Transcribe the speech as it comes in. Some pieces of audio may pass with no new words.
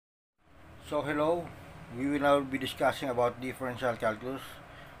So hello, we will now be discussing about differential calculus.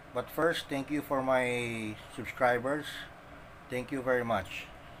 But first, thank you for my subscribers. Thank you very much.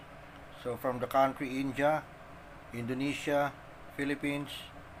 So from the country India, Indonesia, Philippines,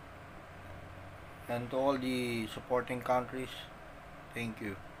 and to all the supporting countries, thank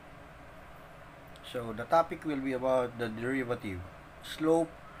you. So the topic will be about the derivative, slope,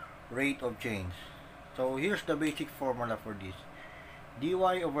 rate of change. So here's the basic formula for this. dy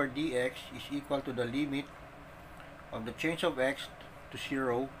over dx is equal to the limit of the change of x to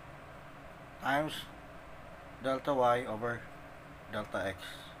 0 times delta y over delta x.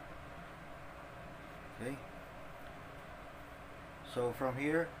 Okay, so from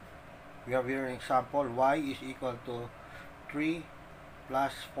here we have here an example. Y is equal to 3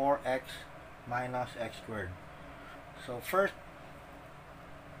 plus 4x minus x squared. So first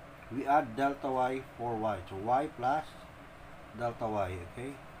we add delta y for y, so y plus delta y,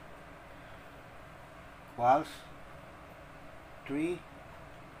 okay, equals 3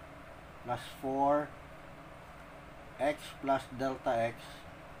 plus 4 x plus delta x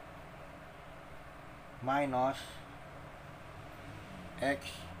minus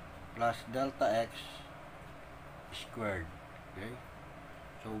x plus delta x squared. Okay,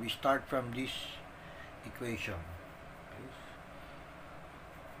 so we start from this equation. Okay.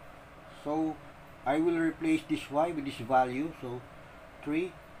 So I will replace this y with this value, so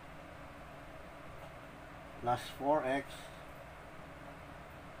 3 plus 4x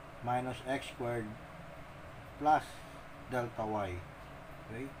minus x squared plus delta y,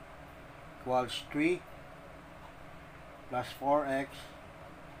 okay, equals 3 plus 4x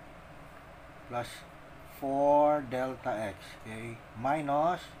plus 4 delta x, okay,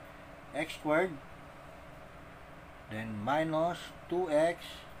 minus x squared, then minus 2x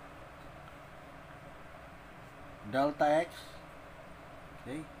delta x,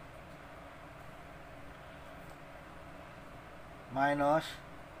 okay, minus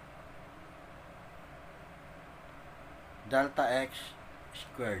delta x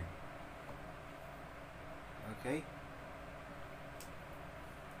squared. Okay,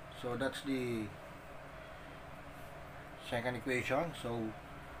 so that's the second equation. So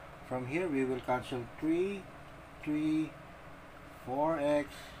from here we will cancel 3, 4x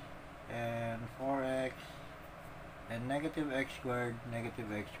and 4x and negative x squared, negative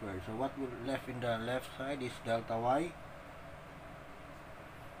x squared. So what will left in the left side is delta y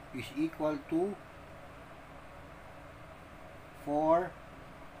is equal to 4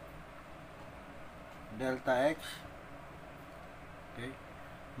 delta x, okay,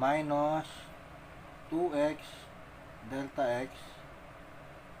 minus 2x delta x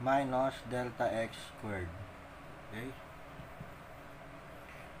minus delta x squared. Okay,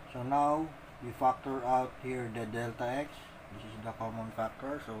 so now we factor out here the delta x. This is the common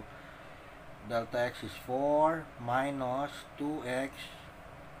factor, so delta x is 4 minus 2x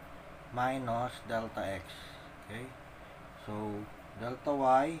minus delta x. Okay, so delta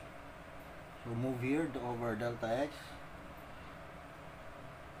y, so move here over delta x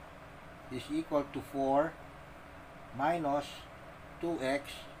is equal to 4 minus 2x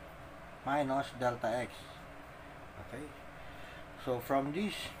minus delta x. Okay, so from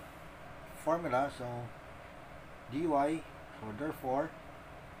this formula, so dy, so therefore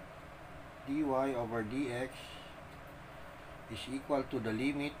dy over dx is equal to the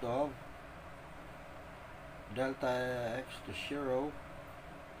limit of delta x to 0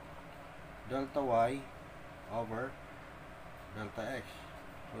 delta y over delta x.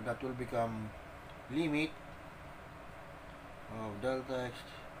 So that will become limit of delta x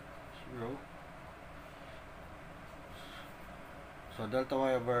 0. So delta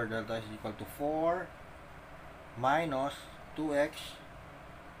y over delta x is equal to 4 minus 2x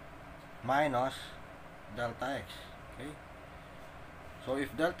minus delta x. Okay, so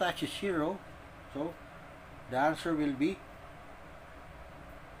if delta x is 0, so the answer will be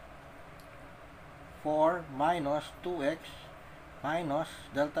 4 minus 2x minus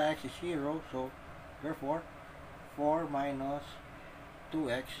delta x is 0, so therefore 4 minus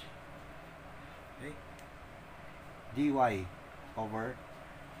 2x, okay, dy over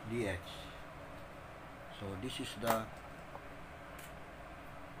dx. So this is the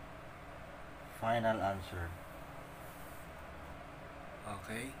final answer.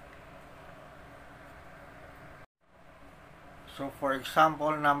 Okay, so for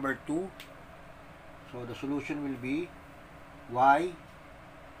example number 2, so the solution will be y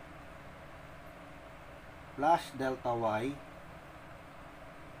plus delta y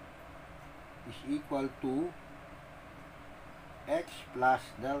is equal to x plus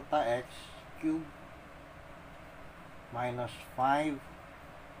delta x cubed minus 5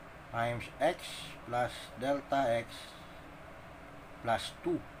 times x plus delta x plus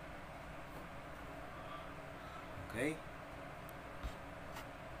 2. Okay?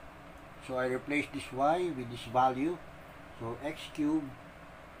 So I replace this y with this value. So x cubed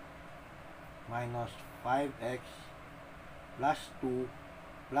minus 5x plus 2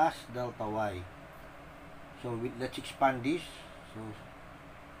 plus delta y. So let's expand this. So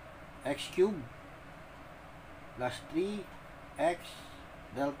x cubed plus 3x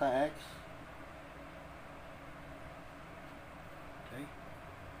delta x. Okay.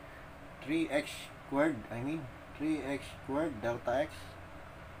 3x squared, 3x squared delta x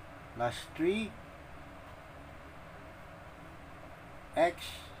plus 3x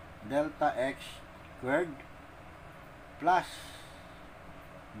delta x squared plus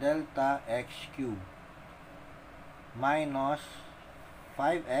delta x cubed minus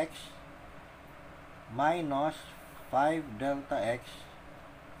 5x minus 5 delta x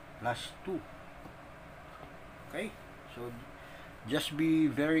plus 2. Okay, so just be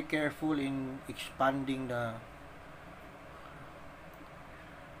very careful in expanding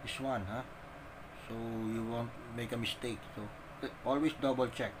this one, so you won't make a mistake. So always double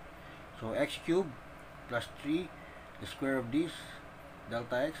check. So x cubed plus 3 the square of this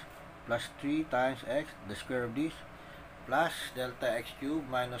delta x plus 3 times x the square of this plus delta x cubed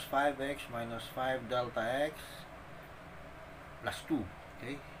minus 5x minus 5 delta x plus 2.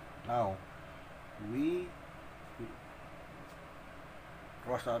 Okay, now we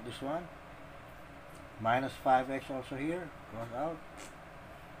cross out this one, minus 5x also here, cross out,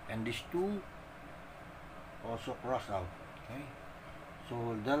 and this 2 also cross out. Okay,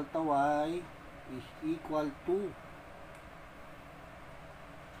 so delta y is equal to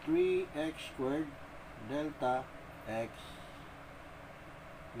 3x squared delta x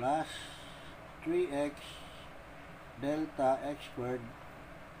plus 3x delta x squared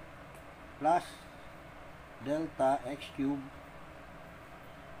plus delta x cubed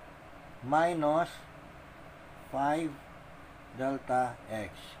minus 5 delta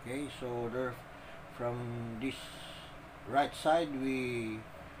x. Okay, so there, from this right side we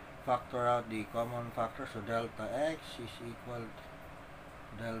factor out the common factor, so delta x is equal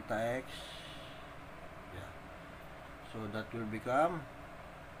to delta x, yeah, so that will become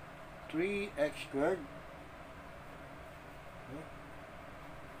 3x squared, okay,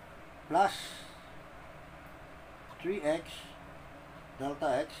 plus 3x delta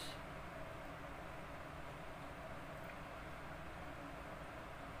x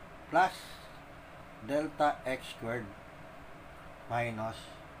plus delta x squared minus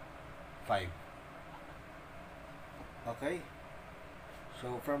 5. Okay,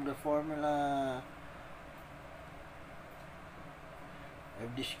 so from the formula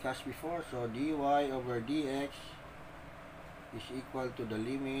I've discussed before, so dy over dx is equal to the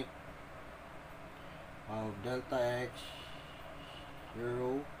limit of delta x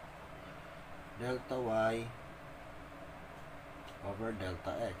 0 delta y over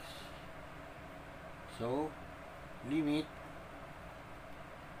delta x. So limit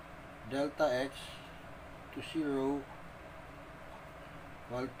delta x to 0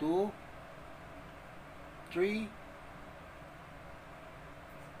 equal to 3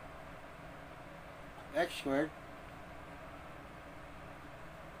 x squared,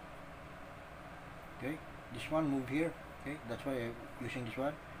 okay, this one move here, okay, that's why I'm using this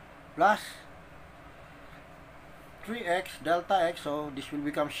one, plus 3x delta x, so this will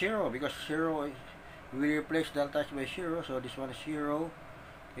become 0 because 0 is, we replace delta x by 0, so this one is 0.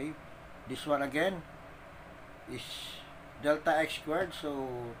 Okay, this one again is delta x squared, so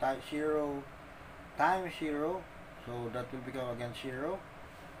 0 times 0, so that will become again 0,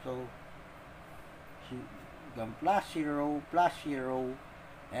 so become plus 0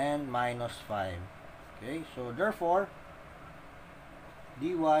 and minus 5. Okay, so therefore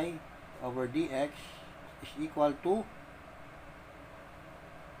dy over dx is equal to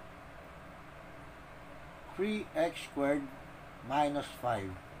 3x squared minus 5.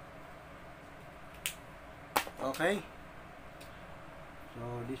 Okay, so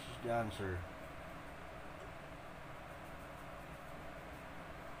this is the answer.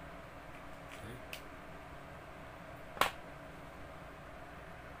 Okay.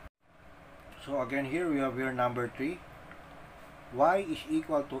 So again here we have here number 3. Y is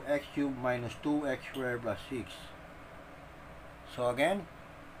equal to x cubed minus 2x squared plus 6. So again,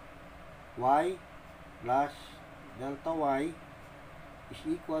 y plus delta y is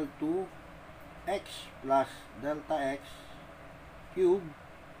equal to x plus delta x cubed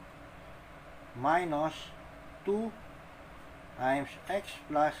minus 2 times x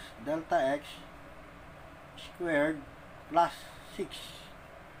plus delta x squared plus 6.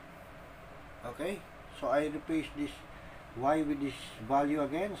 Okay, so I replace this y with this value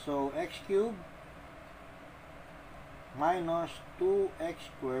again. So x cubed minus 2x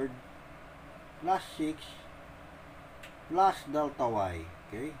squared plus 6 plus delta y.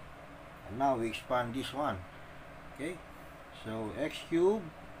 Okay, and now we expand this one. Okay, so x cubed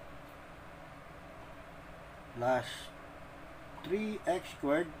plus 3x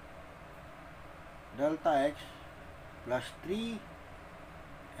squared delta x plus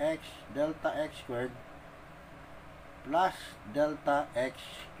 3x delta x squared plus delta x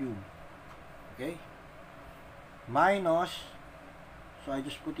cubed. Okay, minus, so I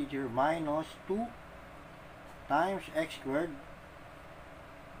just put it here, minus 2 times x squared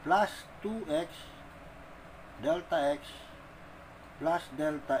plus 2x delta x plus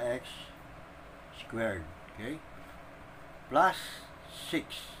delta x squared. Okay, plus 6.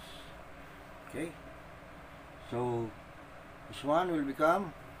 Okay, so this one will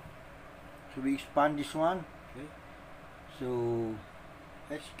become, so we expand this one. Okay, so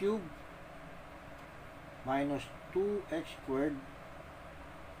x cubed minus 2x squared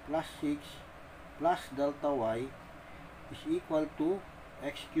plus 6 plus delta y is equal to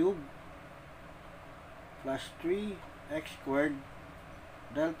x cubed plus 3x squared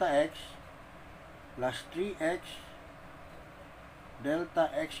delta x plus 3x delta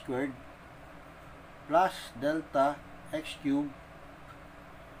x squared plus delta x cubed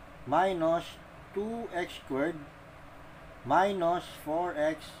minus 2x squared minus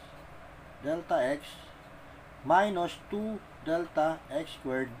 4x delta x minus 2 delta x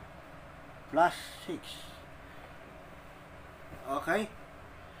squared plus 6. Okay,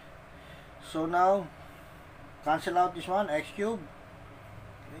 so now cancel out this one, x cubed.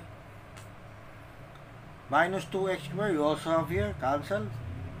 Okay, minus 2x squared you also have here, cancel,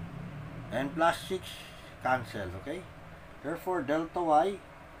 and plus 6 cancel. Okay, therefore delta y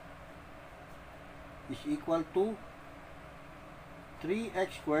is equal to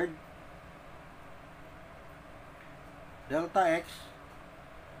 3x squared delta x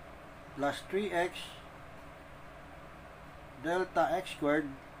plus 3x delta x squared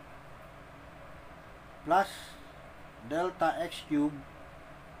plus delta x cubed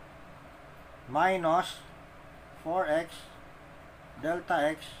minus 4x delta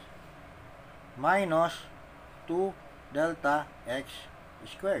x minus 2 delta x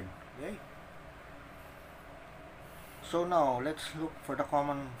squared. Okay, so now let's look for the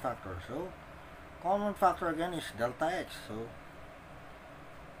common factor. So common factor again is delta x. So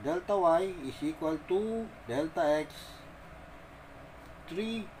delta y is equal to delta x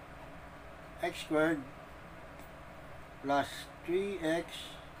 3x squared plus 3x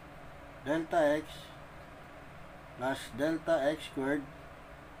delta x plus delta x squared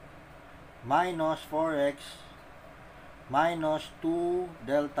minus 4x minus 2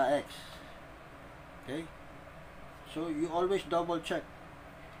 delta x. Okay, so you always double check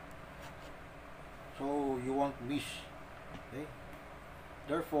so you won't miss. Okay,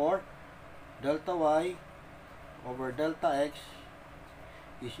 therefore delta y over delta x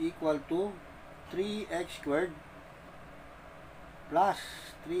is equal to 3x squared plus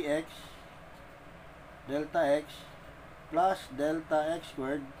 3x delta x plus delta x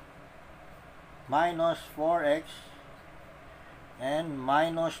squared minus 4x and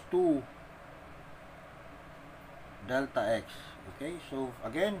minus 2 delta x. Okay, so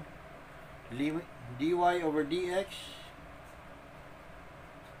again, limit dy over dx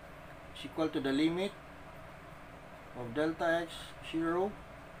is equal to the limit of delta x 0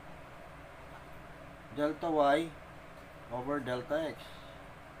 delta y over delta x.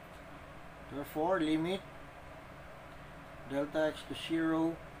 Therefore limit delta x to 0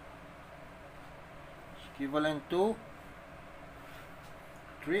 is equivalent to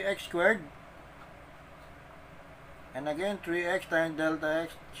 3x squared, and again 3x times delta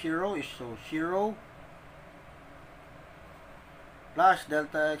x 0 is so 0 plus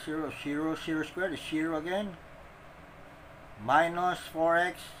delta x 0, 0 0 squared is 0 again, minus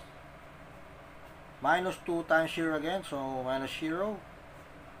 4x minus 2 times 0 again, so minus 0.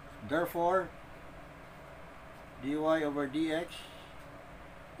 Therefore dy over dx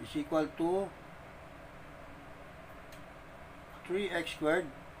is equal to 3x squared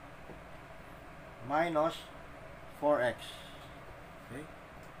minus 4x. Okay,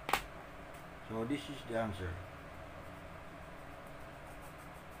 so this is the answer.